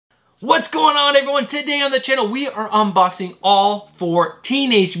What's going on, everyone? Today on the channel we are unboxing all 4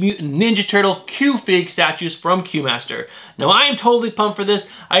 Teenage Mutant Ninja Turtle Q-Fig statues from Q-Master. Now I am totally pumped for this.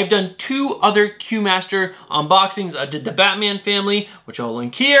 I've done 2 other Q-Master unboxings. I did the Batman family, which I'll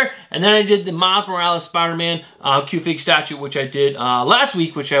link here, and then I did the Miles Morales Spider-Man Q-Fig statue, which I did last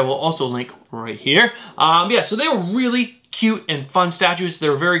week, which I will also link right here. Yeah, so they were really cute and fun statues.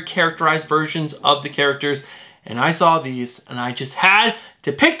 They're very characterized versions of the characters. And I saw these and I just had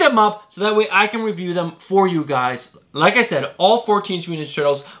to pick them up so that way I can review them for you guys. Like I said, all 4 Teenage Mutant Ninja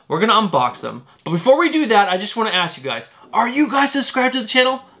Turtles, we're gonna unbox them. But before we do that, I just wanna ask you guys, are you guys subscribed to the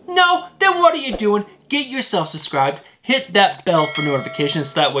channel? No? Then what are you doing? Get yourself subscribed. Hit that bell for notifications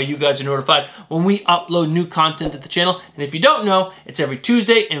so that way you guys are notified when we upload new content to the channel. And if you don't know, it's every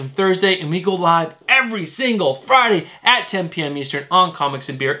Tuesday and Thursday, and we go live every single Friday at 10 p.m. Eastern on Comics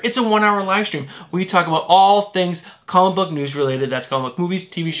and Beer. It's a 1-hour live stream where we talk about all things comic book news related. That's comic book movies,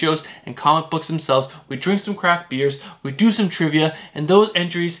 TV shows, and comic books themselves. We drink some craft beers, we do some trivia, and those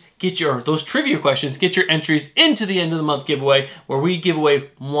entries those trivia questions get your entries into the end of the month giveaway, where we give away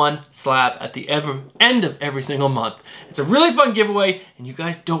 1 slab at the end of every single month. It's a really fun giveaway, and you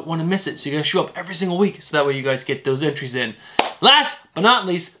guys don't want to miss it, so you gotta show up every single week, so that way you guys get those entries in. Last but not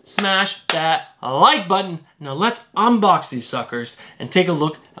least, smash that like button. Now let's unbox these suckers and take a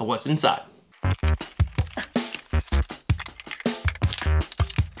look at what's inside.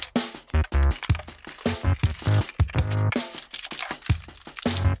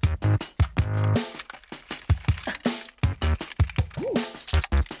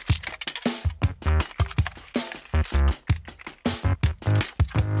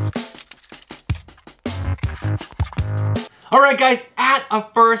 Alright guys, at a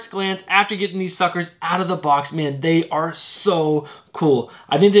first glance, after getting these suckers out of the box, man, they are so cool.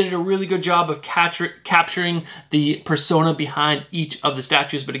 I think they did a really good job of capturing the persona behind each of the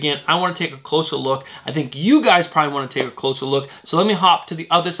statues, but again, I want to take a closer look. I think you guys probably want to take a closer look, so let me hop to the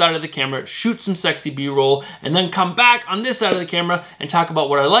other side of the camera, shoot some sexy B-roll, and then come back on this side of the camera and talk about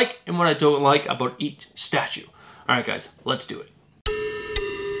what I like and what I don't like about each statue. Alright guys, let's do it.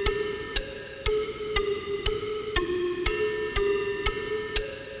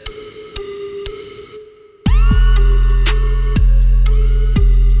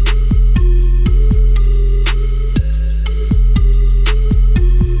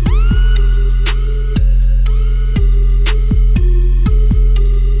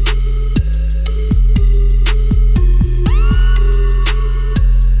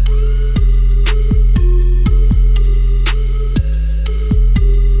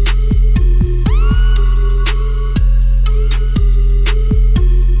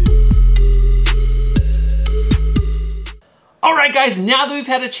 Alright guys, now that we've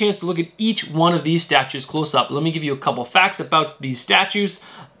had a chance to look at each one of these statues close up, let me give you a couple facts about these statues.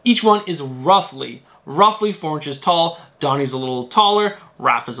 Each one is roughly 4 inches tall. Donnie's a little taller,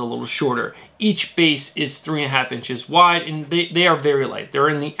 Raph is a little shorter. Each base is 3.5 inches wide, and they are very light. They're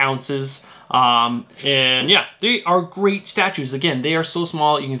in the ounces. And yeah, they are great statues. Again, they are so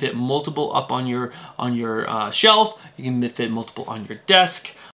small, you can fit multiple up on your shelf. You can fit multiple on your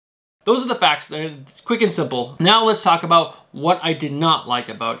desk. Those are the facts. It's quick and simple. Now let's talk about what I did not like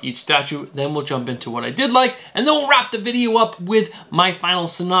about each statue. Then we'll jump into what I did like, and then we'll wrap the video up with my final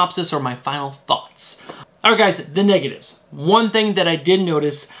synopsis or my final thoughts. Alright guys, the negatives. One thing that I did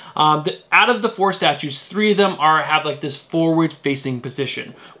notice, that out of the 4 statues, 3 of them have like this forward-facing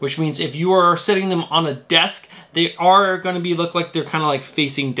position, which means if you are setting them on a desk, they are going to look like they're kind of like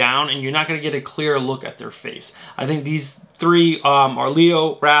facing down, and you're not going to get a clear look at their face. I think these 3 are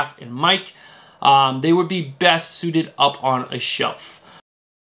Leo, Raph, and Mike. They would be best suited up on a shelf.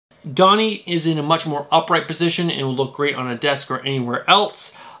 Donnie is in a much more upright position and will look great on a desk or anywhere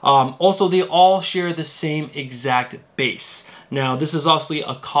else. Also, they all share the same exact base. Now, this is obviously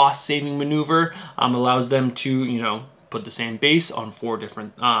a cost-saving maneuver. Allows them to, you know, put the same base on 4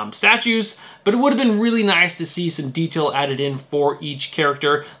 different statues. But it would have been really nice to see some detail added in for each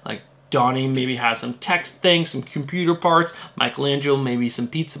character. Like Donnie maybe has some text things, some computer parts. Michelangelo maybe some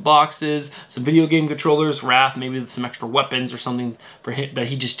pizza boxes, some video game controllers. Raph maybe some extra weapons or something for him that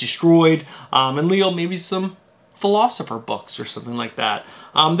he just destroyed. And Leo maybe some philosopher books or something like that.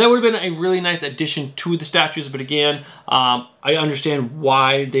 That would have been a really nice addition to the statues, but again, I understand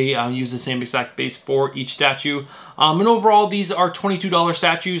why they use the same exact base for each statue. And overall, these are $22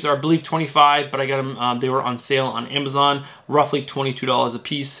 statues, or I believe $25, but I got them, they were on sale on Amazon, roughly $22 a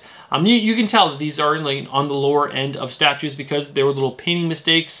piece. You can tell that these are like on the lower end of statues because there were little painting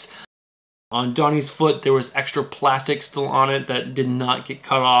mistakes. On Donnie's foot, there was extra plastic still on it that did not get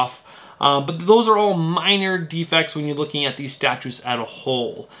cut off. but those are all minor defects when you're looking at these statues as a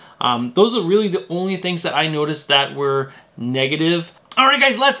whole. Those are really the only things that I noticed that were negative. All right,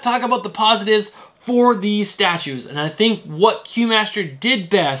 guys, let's talk about the positives for these statues. And I think what Q-Master did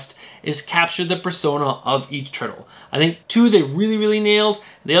best is capture the persona of each turtle. I think 2 they really nailed.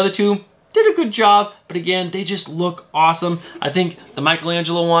 The other 2 did a good job, but again, they just look awesome. I think the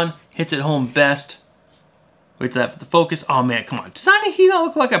Michelangelo one hits it home best. Wait for that for the focus. Oh man, come on. Doesn't he not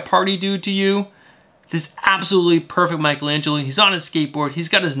look like a party dude to you? This absolutely perfect Michelangelo. He's on his skateboard, he's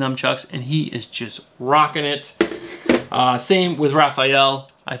got his nunchucks, and he is just rocking it. Same with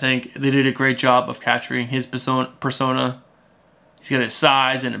Raphael. I think they did a great job of capturing his persona. He's got his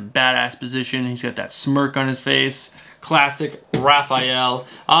size and a badass position. He's got that smirk on his face. Classic Raphael.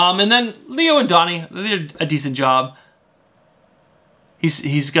 And then Leo and Donnie, they did a decent job.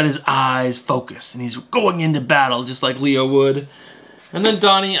 He's got his eyes focused and he's going into battle just like Leo would. And then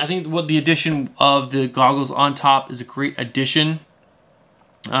Donnie, I think what the addition of the goggles on top is a great addition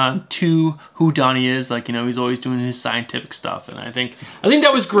to who Donnie is. Like, you know, he's always doing his scientific stuff, and I think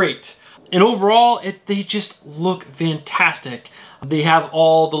that was great. And overall, they just look fantastic. They have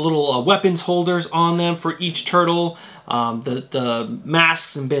all the little weapons holders on them for each turtle. The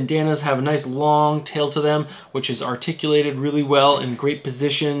masks and bandanas have a nice long tail to them, which is articulated really well in great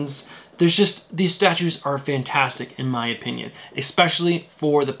positions. These statues are fantastic in my opinion, especially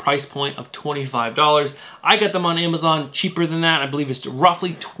for the price point of $25. I got them on Amazon cheaper than that. I believe it's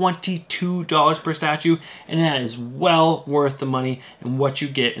roughly $22 per statue, and that is well worth the money and what you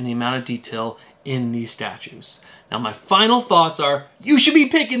get in the amount of detail in these statues. Now my final thoughts are, you should be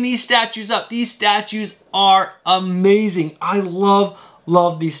picking these statues up. These statues are amazing. I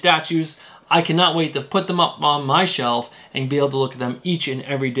love these statues. I cannot wait to put them up on my shelf and be able to look at them each and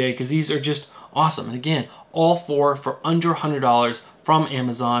every day, because these are just awesome. And again, all 4 for under $100 from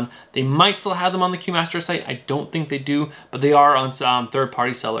Amazon. They might still have them on the Q-Master site. I don't think they do, but they are on some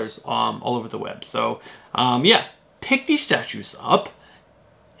third-party sellers all over the web. So yeah, pick these statues up.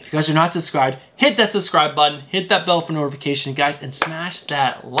 If you guys are not subscribed, hit that subscribe button, hit that bell for notifications, guys, and smash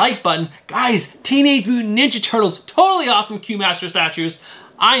that like button. Guys, Teenage Mutant Ninja Turtles, totally awesome Q-Master statues.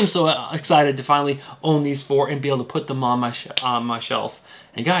 I am so excited to finally own these 4 and be able to put them on my shelf.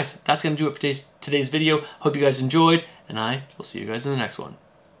 And guys, that's going to do it for today's video. Hope you guys enjoyed, and I will see you guys in the next one.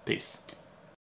 Peace.